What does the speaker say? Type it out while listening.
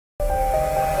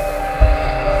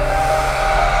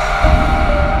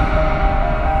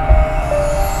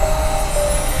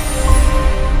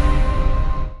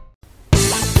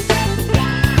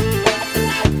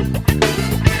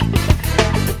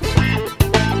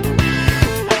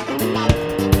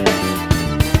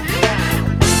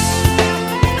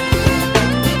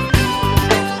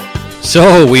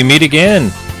So, we meet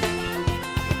again.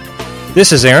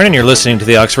 This is Aaron, and you're listening to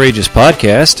the Oxrageous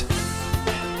podcast.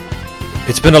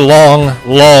 It's been a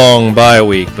long bye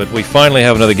week, but we finally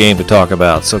have another game to talk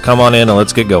about. So come on in and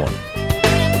let's get going.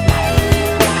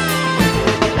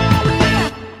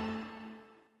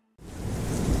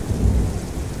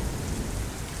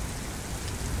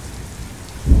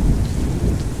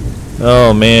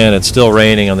 Oh man, it's still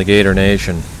raining on the Gator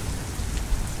Nation.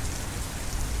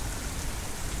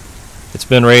 It's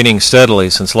been raining steadily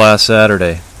since last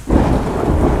Saturday,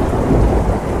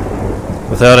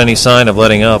 without any sign of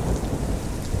letting up.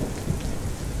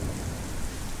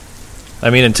 I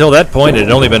mean, until that point, it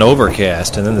had only been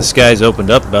overcast, and then the skies opened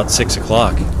up about 6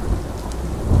 o'clock.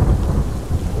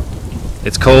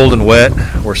 It's cold and wet.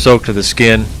 We're soaked to the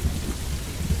skin.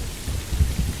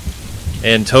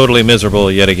 And totally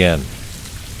miserable yet again.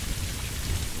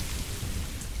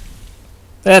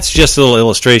 That's just a little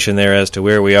illustration there as to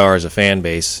where we are as a fan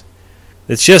base.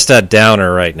 It's just a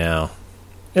downer right now.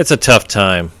 It's a tough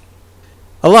time.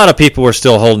 A lot of people were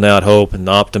still holding out hope and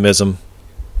optimism.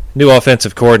 New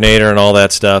offensive coordinator and all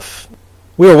that stuff.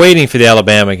 We were waiting for the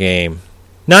Alabama game.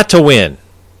 Not to win,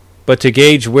 but to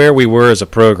gauge where we were as a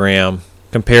program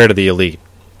compared to the elite.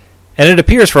 And it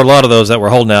appears for a lot of those that were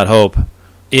holding out hope,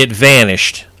 it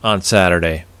vanished on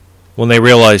Saturday when they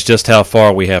realized just how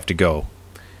far we have to go.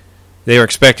 They were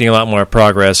expecting a lot more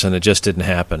progress, and it just didn't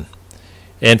happen.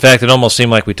 In fact, it almost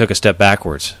seemed like we took a step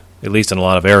backwards, at least in a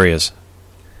lot of areas.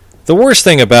 The worst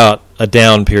thing about a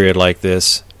down period like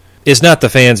this is not the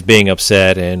fans being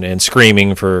upset and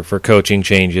screaming for coaching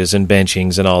changes and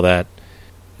benchings and all that.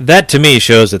 That, to me,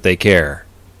 shows that they care.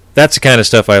 That's the kind of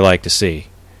stuff I like to see.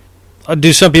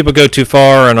 Do some people go too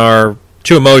far and are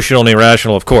too emotional and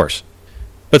irrational? Of course.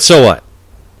 But so what?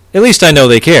 At least I know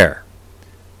they care.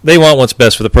 They want what's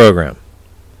best for the program.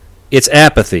 It's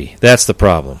apathy. That's the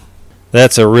problem.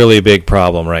 That's a really big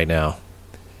problem right now.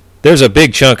 There's a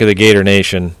big chunk of the Gator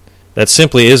Nation that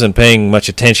simply isn't paying much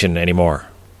attention anymore.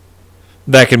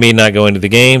 That could mean not going to the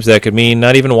games. That could mean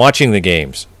not even watching the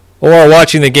games. Or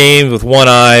watching the games with one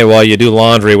eye while you do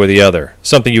laundry with the other.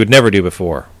 Something you would never do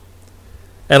before.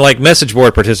 And like message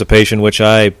board participation, which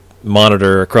I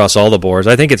monitor across all the boards,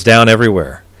 I think it's down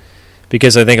everywhere.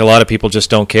 Because I think a lot of people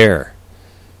just don't care.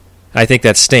 I think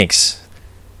that stinks.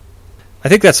 I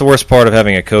think that's the worst part of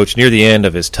having a coach near the end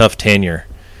of his tough tenure,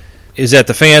 is that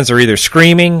the fans are either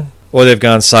screaming or they've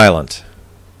gone silent.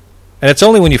 And it's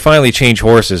only when you finally change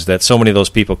horses that so many of those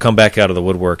people come back out of the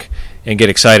woodwork and get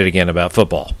excited again about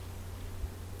football.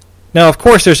 Now, of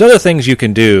course, there's other things you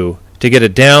can do to get a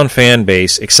down fan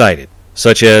base excited,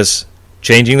 such as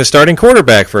changing the starting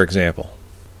quarterback, for example.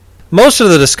 Most of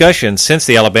the discussion since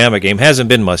the Alabama game hasn't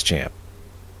been Muschamp.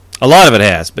 A lot of it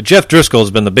has, but Jeff Driscoll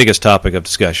has been the biggest topic of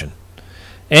discussion.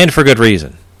 And for good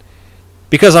reason.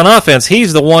 Because on offense,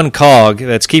 he's the one cog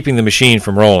that's keeping the machine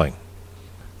from rolling.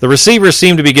 The receivers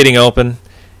seem to be getting open,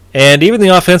 and even the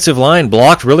offensive line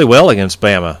blocked really well against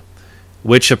Bama,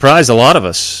 which surprised a lot of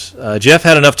us. Jeff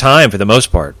had enough time for the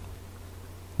most part.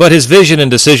 But his vision and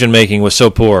decision-making was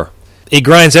so poor. He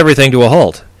grinds everything to a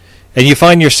halt. And you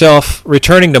find yourself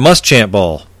returning to Muschamp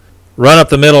ball. Run up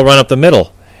the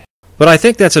middle. But I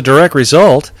think that's a direct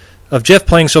result of Jeff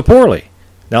playing so poorly.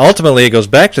 Now, ultimately, it goes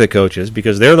back to the coaches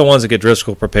because they're the ones that get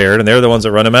Driscoll prepared, and they're the ones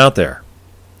that run him out there.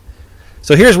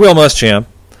 So here's Will Muschamp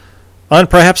on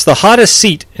perhaps the hottest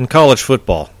seat in college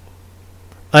football.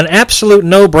 An absolute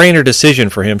no-brainer decision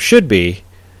for him should be,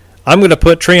 I'm going to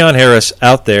put Treon Harris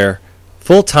out there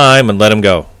full-time and let him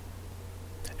go.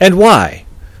 And why?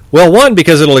 Well, one,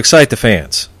 because it'll excite the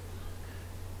fans.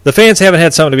 The fans haven't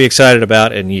had something to be excited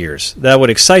about in years. That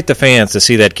would excite the fans to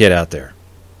see that kid out there.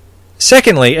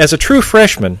 Secondly, as a true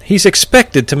freshman, he's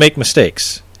expected to make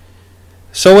mistakes.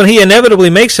 So when he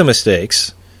inevitably makes some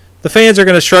mistakes, the fans are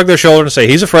going to shrug their shoulders and say,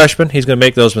 he's a freshman, he's going to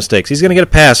make those mistakes. He's going to get a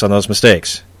pass on those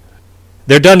mistakes.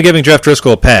 They're done giving Jeff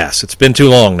Driscoll a pass. It's been too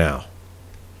long now.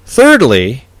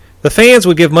 Thirdly, the fans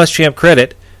would give Muschamp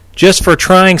credit just for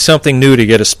trying something new to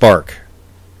get a spark.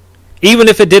 Even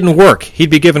if it didn't work,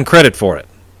 he'd be given credit for it.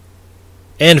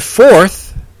 And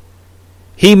fourth,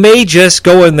 he may just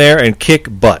go in there and kick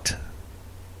butt.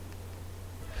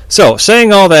 So,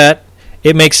 saying all that,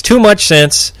 it makes too much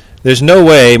sense. There's no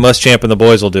way Muschamp and the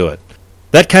boys will do it.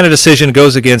 That kind of decision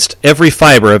goes against every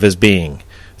fiber of his being,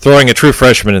 throwing a true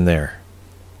freshman in there.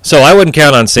 So I wouldn't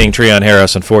count on seeing Treon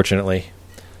Harris, unfortunately,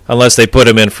 unless they put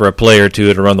him in for a play or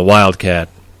two to run the Wildcat.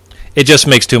 It just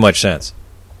makes too much sense.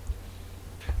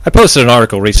 I posted an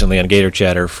article recently on Gator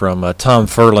Chatter from Tom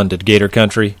Furland at Gator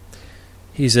Country.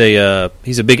 He's a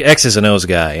big X's and O's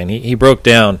guy, and he broke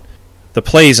down the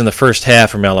plays in the first half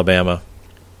from Alabama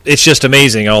It's just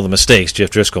amazing all the mistakes Jeff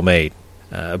Driscoll made,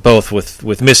 both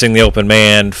with missing the open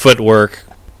man, footwork,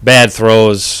 bad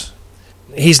throws.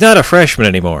 He's not a freshman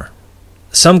anymore.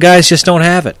 Some guys just don't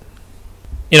have it.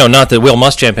 Not that Will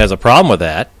Muschamp has a problem with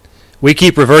that. We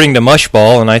keep reverting to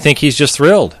mushball, and I think he's just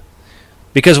thrilled.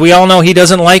 Because we all know he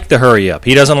doesn't like the hurry-up.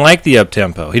 He doesn't like the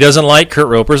up-tempo. He doesn't like Kurt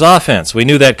Roper's offense. We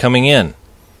knew that coming in.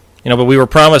 But we were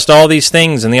promised all these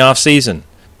things in the offseason.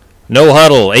 No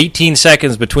huddle, 18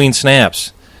 seconds between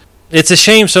snaps. It's a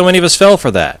shame so many of us fell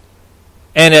for that.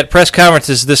 And at press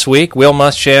conferences this week, Will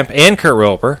Muschamp and Kurt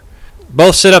Roper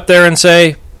both sit up there and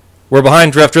say, we're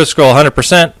behind Jeff Driscoll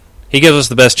 100%. He gives us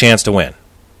the best chance to win.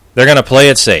 They're going to play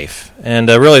it safe. And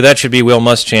really, that should be Will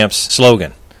Muschamp's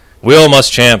slogan. Will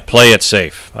Muschamp, play it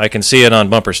safe. I can see it on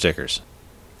bumper stickers.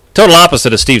 Total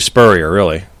opposite of Steve Spurrier,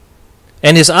 really.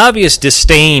 And his obvious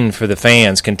disdain for the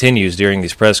fans continues during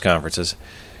these press conferences.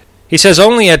 He says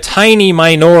only a tiny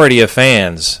minority of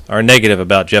fans are negative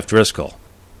about Jeff Driscoll.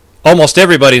 Almost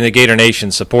everybody in the Gator Nation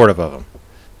is supportive of him.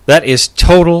 That is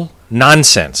total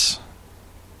nonsense.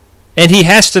 And he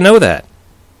has to know that.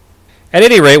 At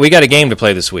any rate, we got a game to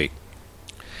play this week.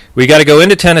 We got to go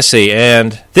into Tennessee,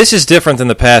 and this is different than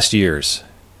the past years.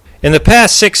 In the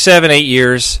past 6, 7, 8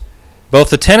 years, both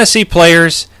the Tennessee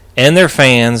players and their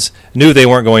fans knew they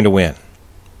weren't going to win.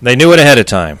 They knew it ahead of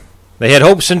time. They had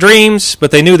hopes and dreams,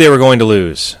 but they knew they were going to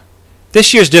lose.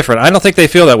 This year's different. I don't think they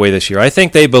feel that way this year. I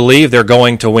think they believe they're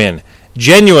going to win.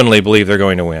 Genuinely believe they're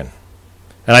going to win.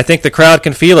 And I think the crowd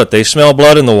can feel it. They smell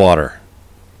blood in the water.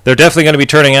 They're definitely going to be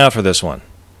turning out for this one.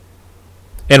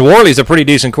 And Worley's a pretty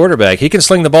decent quarterback. He can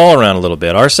sling the ball around a little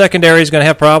bit. Our secondary is going to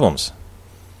have problems.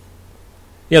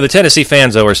 The Tennessee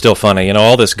fans, though, are still funny.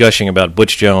 All this gushing about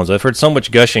Butch Jones. I've heard so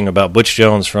much gushing about Butch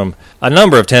Jones from a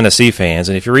number of Tennessee fans.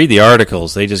 And if you read the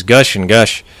articles, they just gush and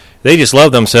gush. They just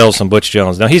love themselves some Butch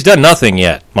Jones. Now, he's done nothing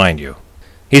yet, mind you.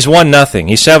 He's won nothing.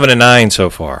 He's 7-9 so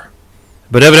far.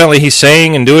 But evidently he's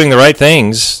saying and doing the right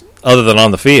things other than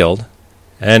on the field.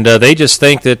 And they just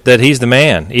think that he's the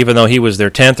man, even though he was their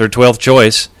 10th or 12th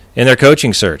choice in their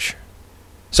coaching search.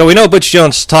 So we know Butch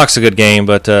Jones talks a good game,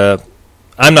 but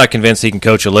I'm not convinced he can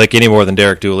coach a lick any more than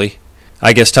Derek Dooley.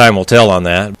 I guess time will tell on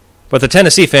that. But the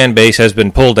Tennessee fan base has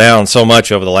been pulled down so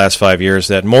much over the last 5 years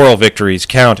that moral victories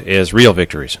count as real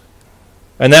victories.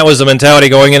 And that was the mentality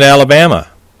going into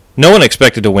Alabama. No one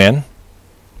expected to win.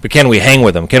 But can we hang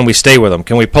with them? Can we stay with them?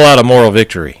 Can we pull out a moral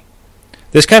victory?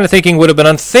 This kind of thinking would have been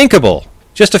unthinkable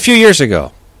just a few years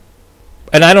ago.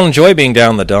 And I don't enjoy being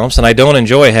down in the dumps, and I don't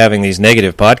enjoy having these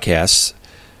negative podcasts,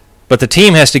 but the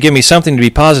team has to give me something to be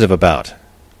positive about.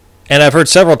 And I've heard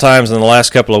several times in the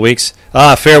last couple of weeks,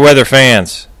 fair weather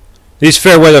fans. These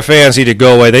fair weather fans need to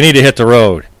go away. They need to hit the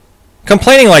road.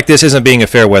 Complaining like this isn't being a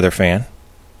fair weather fan.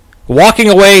 Walking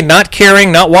away, not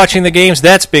caring, not watching the games,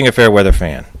 that's being a fair weather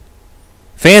fan.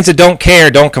 Fans that don't care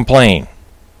don't complain.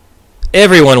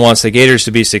 Everyone wants the Gators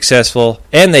to be successful,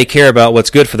 and they care about what's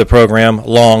good for the program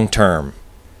long term.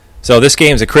 So this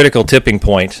game's a critical tipping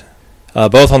point,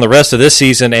 both on the rest of this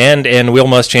season and in Will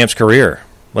Muschamp's career.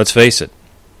 Let's face it.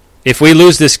 If we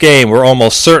lose this game, we're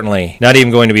almost certainly not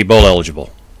even going to be bowl eligible.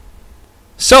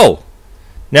 So,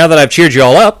 now that I've cheered you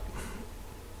all up,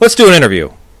 let's do an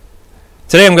interview.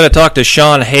 Today I'm going to talk to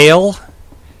Shaun Hale,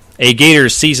 a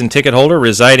Gators season ticket holder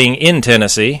residing in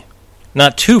Tennessee,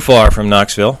 not too far from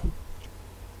Knoxville.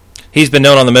 He's been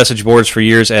known on the message boards for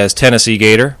years as Tennessee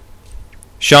Gator.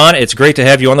 Shaun, it's great to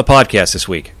have you on the podcast this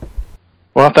week.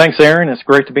 Well, thanks, Aaron. It's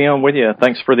great to be on with you.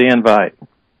 Thanks for the invite.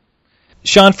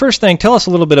 Shaun, first thing, tell us a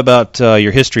little bit about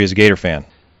your history as a Gator fan.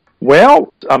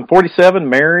 Well, I'm 47,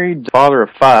 married, father of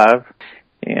 5,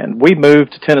 and we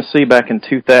moved to Tennessee back in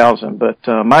 2000. But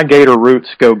my Gator roots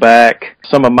go back.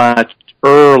 Some of my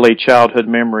early childhood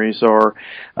memories are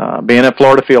being at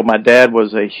Florida Field. My dad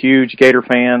was a huge Gator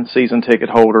fan, season ticket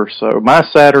holder, so my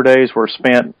Saturdays were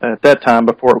spent at that time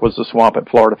before it was the Swamp at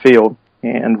Florida Field.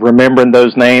 And remembering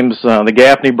those names, the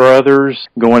Gaffney brothers,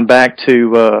 going back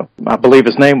to, I believe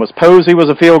his name was Posey, was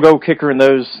a field goal kicker in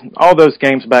all those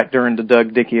games back during the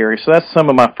Doug Dickey era. So that's some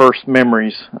of my first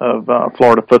memories of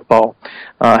Florida football.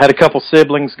 I had a couple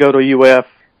siblings go to UF.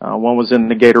 One was in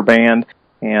the Gator band.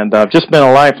 And I've just been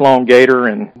a lifelong Gator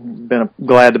and been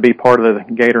glad to be part of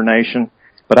the Gator Nation.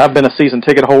 But I've been a season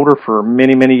ticket holder for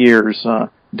many, many years.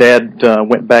 Dad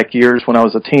went back years when I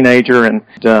was a teenager and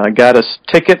got us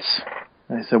tickets.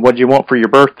 I said, "What do you want for your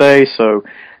birthday?" So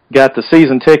got the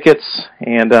season tickets,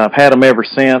 and I've had them ever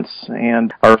since.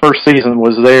 And our first season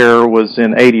was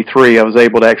in '83. I was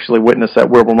able to actually witness that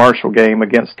Wilbur Marshall game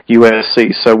against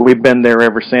USC. So we've been there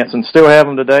ever since and still have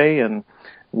them today, and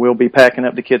we'll be packing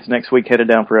up the kids next week, headed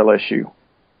down for LSU.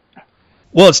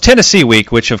 Well, it's Tennessee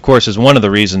week, which of course is one of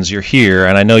the reasons you're here,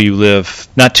 and I know you live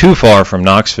not too far from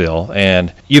Knoxville,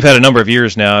 and you've had a number of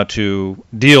years now to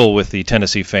deal with the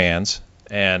Tennessee fans,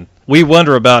 and we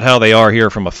wonder about how they are here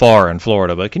from afar in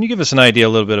Florida. But can you give us an idea a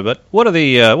little bit about what are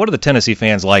the Tennessee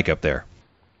fans like up there?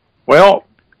 Well,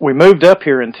 we moved up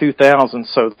here in 2000,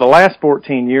 so the last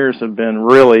 14 years have been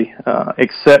really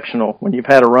exceptional. When you've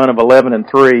had a run of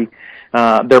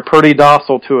 11-3, they're pretty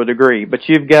docile to a degree, but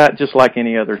you've got, just like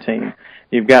any other team,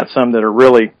 you've got some that are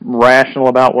really rational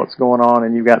about what's going on,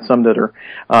 and you've got some that are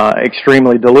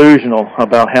extremely delusional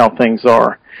about how things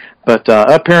are. But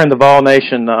up here in the Vol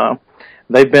Nation,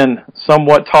 they've been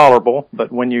somewhat tolerable,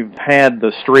 but when you've had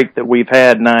the streak that we've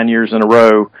had 9 years in a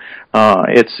row,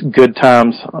 it's good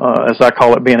times, as I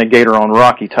call it, being a Gator on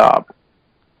Rocky Top.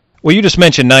 Well, you just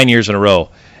mentioned 9 years in a row.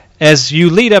 As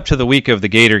you lead up to the week of the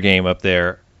Gator game up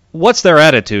there, what's their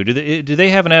attitude? Do they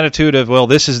have an attitude of, well,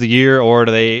 this is the year, or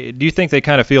do you think they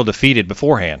kind of feel defeated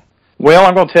beforehand? Well,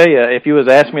 I'm going to tell you, if you was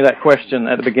asking me that question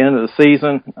at the beginning of the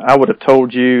season, I would have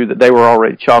told you that they were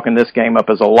already chalking this game up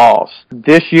as a loss.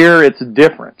 This year, it's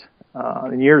different.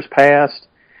 In years past,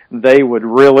 they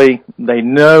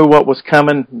know what was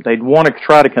coming. They'd want to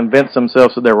try to convince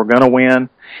themselves that they were going to win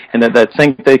and that they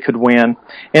think they could win.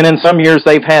 And in some years,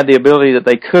 they've had the ability that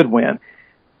they could win.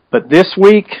 But this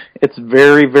week, it's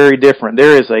very, very different.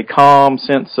 There is a calm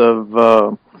sense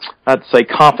of, I'd say,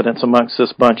 confidence amongst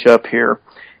this bunch up here.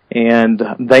 And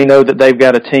they know that they've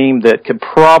got a team that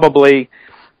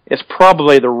it's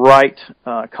probably the right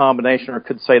combination, or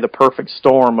could say the perfect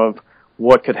storm of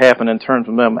what could happen in terms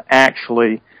of them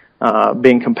actually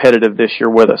being competitive this year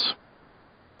with us.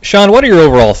 Shaun, what are your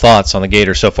overall thoughts on the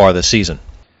Gators so far this season?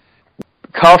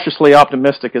 Cautiously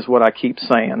optimistic is what I keep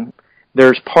saying.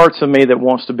 There's parts of me that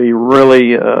wants to be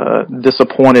really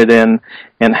disappointed in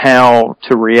how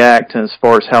to react as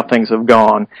far as how things have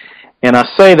gone. And I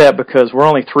say that because we're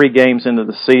only 3 games into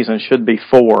the season, should be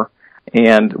 4,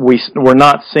 and we're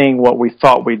not seeing what we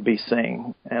thought we'd be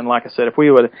seeing. And like I said, if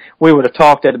we would have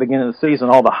talked at the beginning of the season,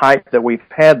 all the hype that we've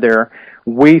had there,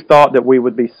 we thought that we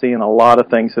would be seeing a lot of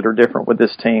things that are different with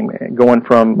this team, going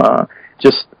from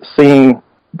just seeing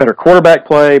better quarterback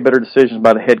play, better decisions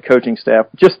by the head coaching staff.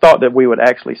 Just thought that we would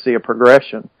actually see a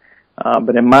progression.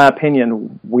 But in my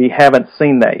opinion, we haven't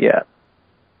seen that yet.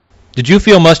 Did you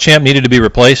feel Muschamp needed to be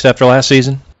replaced after last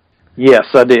season? Yes,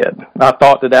 I did. I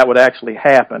thought that would actually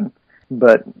happen,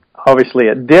 but obviously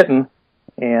it didn't,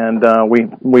 and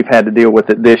we've had to deal with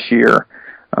it this year.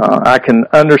 I can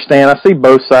understand. I see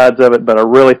both sides of it, but I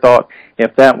really thought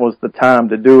if that was the time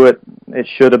to do it, it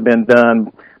should have been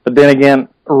done. But then again,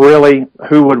 really,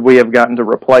 who would we have gotten to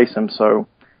replace him? So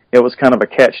it was kind of a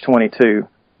catch-22.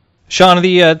 Shaun,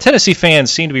 the Tennessee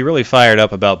fans seem to be really fired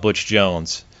up about Butch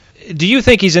Jones. Do you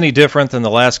think he's any different than the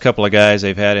last couple of guys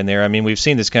they've had in there? I mean, we've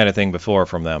seen this kind of thing before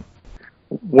from them.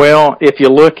 Well, if you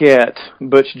look at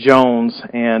Butch Jones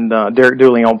and Derek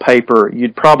Dooley on paper,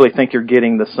 you'd probably think you're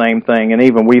getting the same thing. And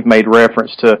even we've made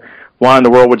reference to why in the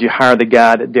world would you hire the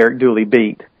guy that Derek Dooley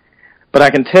beat? But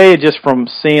I can tell you just from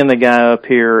seeing the guy up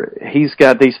here, he's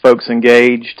got these folks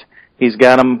engaged. He's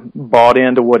got them bought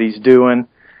into what he's doing.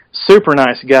 Super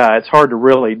nice guy. It's hard to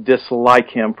really dislike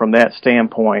him from that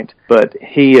standpoint, but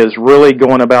he is really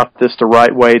going about this the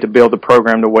right way to build the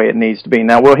program the way it needs to be.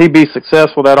 Now, will he be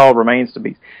successful? That all remains to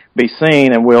be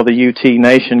seen, and will the UT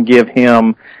Nation give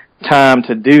him time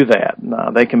to do that?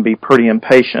 They can be pretty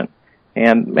impatient,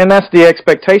 and that's the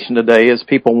expectation today, is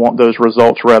people want those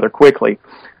results rather quickly.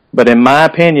 But in my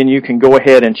opinion, you can go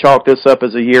ahead and chalk this up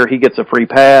as a year he gets a free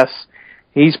pass.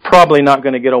 He's probably not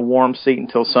going to get a warm seat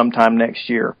until sometime next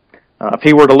year. If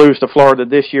he were to lose to Florida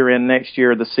this year and next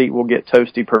year, the seat will get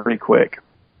toasty pretty quick.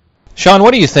 Shaun,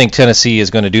 what do you think Tennessee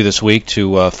is going to do this week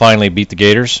to finally beat the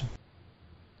Gators?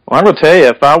 Well, I'm going to tell you,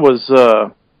 if I was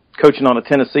coaching on a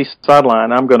Tennessee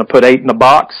sideline, I'm going to put 8 in the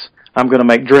box. I'm going to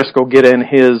make Driscoll get in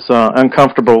his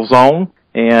uncomfortable zone,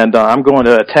 and I'm going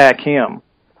to attack him.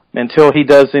 Until he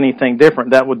does anything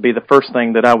different, that would be the first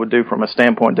thing that I would do from a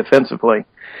standpoint defensively.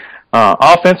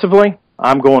 Offensively,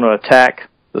 I'm going to attack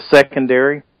the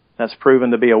secondary. That's proven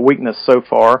to be a weakness so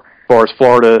far, as far as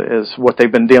Florida is what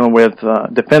they've been dealing with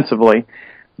defensively.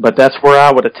 But that's where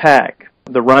I would attack.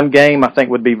 The run game, I think,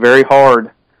 would be very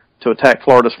hard to attack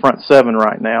Florida's front 7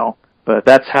 right now, but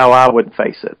that's how I would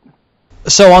face it.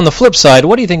 So on the flip side,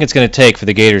 what do you think it's going to take for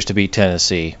the Gators to beat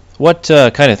Tennessee? What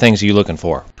kind of things are you looking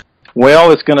for?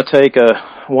 Well, it's going to take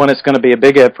it's going to be a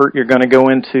big effort. You're going to go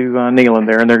into Neyland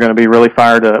there, and they're going to be really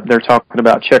fired up. They're talking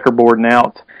about checkerboarding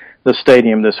out the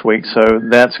stadium this week, so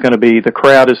that's going to be, the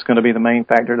crowd is going to be the main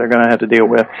factor they're going to have to deal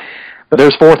with. But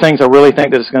there's four things I really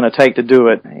think that it's going to take to do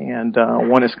it. And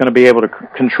one is going to be able to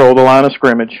control the line of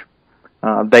scrimmage.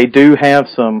 They do have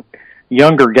some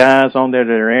younger guys on there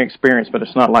that are inexperienced, but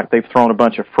it's not like they've thrown a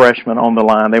bunch of freshmen on the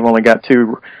line. They've only got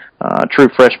two true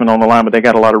freshmen on the line, but they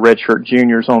got a lot of redshirt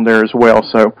juniors on there as well.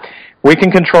 So we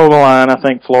can control the line. I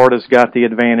think Florida's got the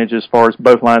advantage as far as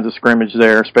both lines of scrimmage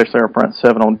there, especially our front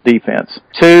seven on defense.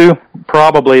 Two,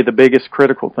 probably the biggest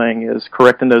critical thing is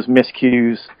correcting those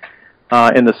miscues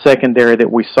in the secondary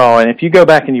that we saw. And if you go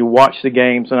back and you watch the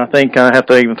games, and I think I have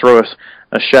to even throw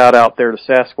a shout out there to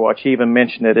Sasquatch. He even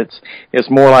mentioned it. It's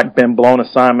more like been blown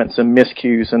assignments and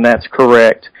miscues, and that's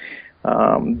correct.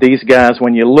 These guys,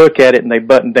 when you look at it and they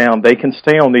button down, they can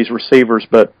stay on these receivers,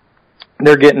 but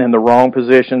they're getting in the wrong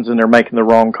positions and they're making the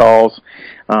wrong calls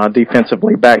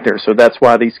defensively back there. So that's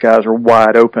why these guys are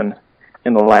wide open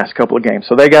in the last couple of games.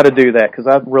 So they got to do that, because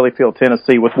I really feel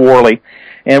Tennessee with Worley,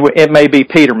 and it may be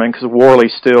Peterman, because Worley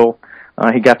still,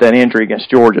 he got that injury against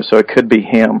Georgia, so it could be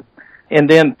him. And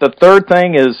then the third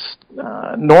thing is,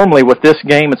 normally with this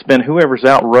game, it's been whoever's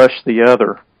outrushed the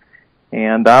other.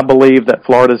 And I believe that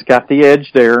Florida's got the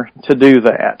edge there to do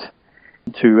that,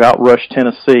 to outrush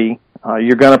Tennessee.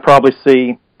 You're going to probably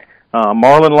see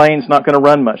Marlon Lane's not going to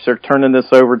run much. They're turning this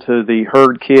over to the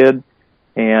Hurd kid,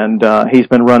 and he's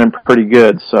been running pretty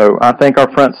good. So I think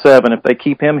our front seven, if they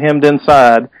keep him hemmed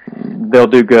inside, they'll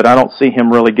do good. I don't see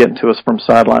him really getting to us from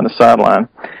sideline to sideline.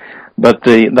 But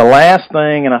the last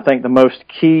thing, and I think the most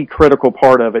key critical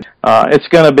part of it, it's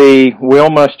going to be Will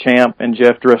Muschamp and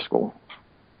Jeff Driscoll.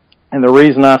 And the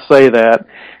reason I say that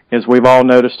is we've all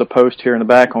noticed a post here in the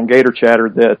back on Gator Chatter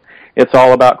that it's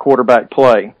all about quarterback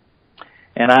play.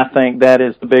 And I think that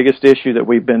is the biggest issue that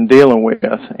we've been dealing with.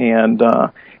 And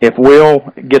if Will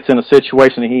gets in a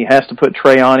situation that he has to put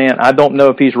Trayon in, I don't know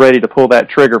if he's ready to pull that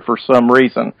trigger for some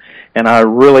reason. And I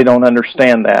really don't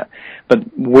understand that.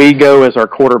 But we go as our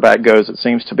quarterback goes, it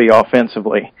seems to be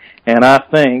offensively. And I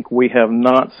think we have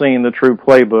not seen the true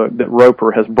playbook that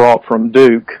Roper has brought from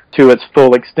Duke to its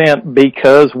full extent,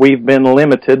 because we've been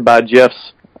limited by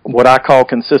Jeff's, what I call,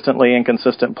 consistently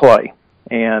inconsistent play.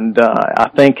 And I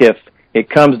think if it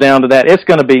comes down to that, it's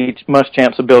going to be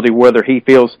Muschamp's ability, whether he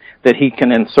feels that he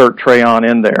can insert Trayon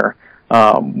in there.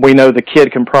 We know the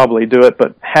kid can probably do it,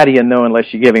 but how do you know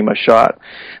unless you give him a shot?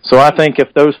 So I think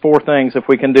if those four things, if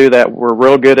we can do that, we're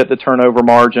real good at the turnover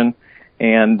margin.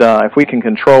 And if we can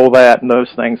control that and those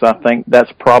things, I think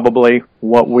that's probably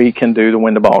what we can do to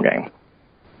win the ball game.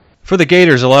 For the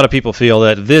Gators, a lot of people feel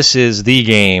that this is the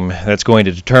game that's going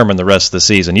to determine the rest of the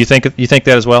season. You think that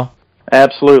as well?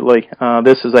 Absolutely.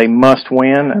 This is a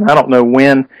must-win, and I don't know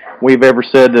when we've ever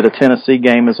said that a Tennessee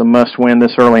game is a must-win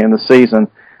this early in the season,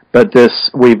 but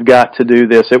we've got to do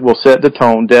this. It will set the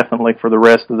tone definitely for the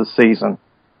rest of the season.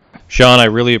 Shaun, I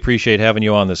really appreciate having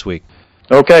you on this week.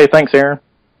 Okay, thanks, Aaron.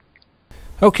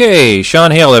 Okay, Shaun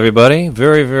Hale, everybody.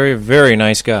 Very, very, very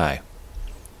nice guy.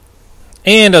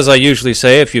 And as I usually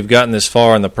say, if you've gotten this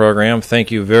far in the program,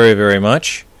 thank you very, very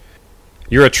much.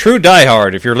 You're a true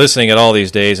diehard if you're listening at all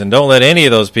these days, and don't let any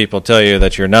of those people tell you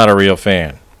that you're not a real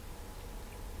fan.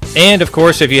 And, of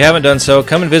course, if you haven't done so,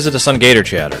 come and visit us on Gator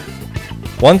Chatter.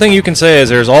 One thing you can say is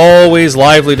there's always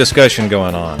lively discussion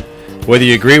going on, whether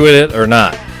you agree with it or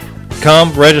not.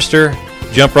 Come, register,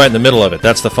 jump right in the middle of it.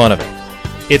 That's the fun of it.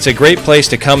 It's a great place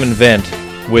to come and vent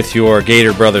with your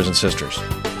Gator brothers and sisters.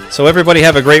 So everybody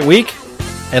have a great week,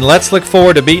 and let's look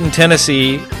forward to beating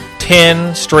Tennessee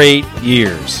 10 straight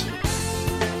years.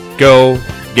 Go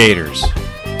Gators.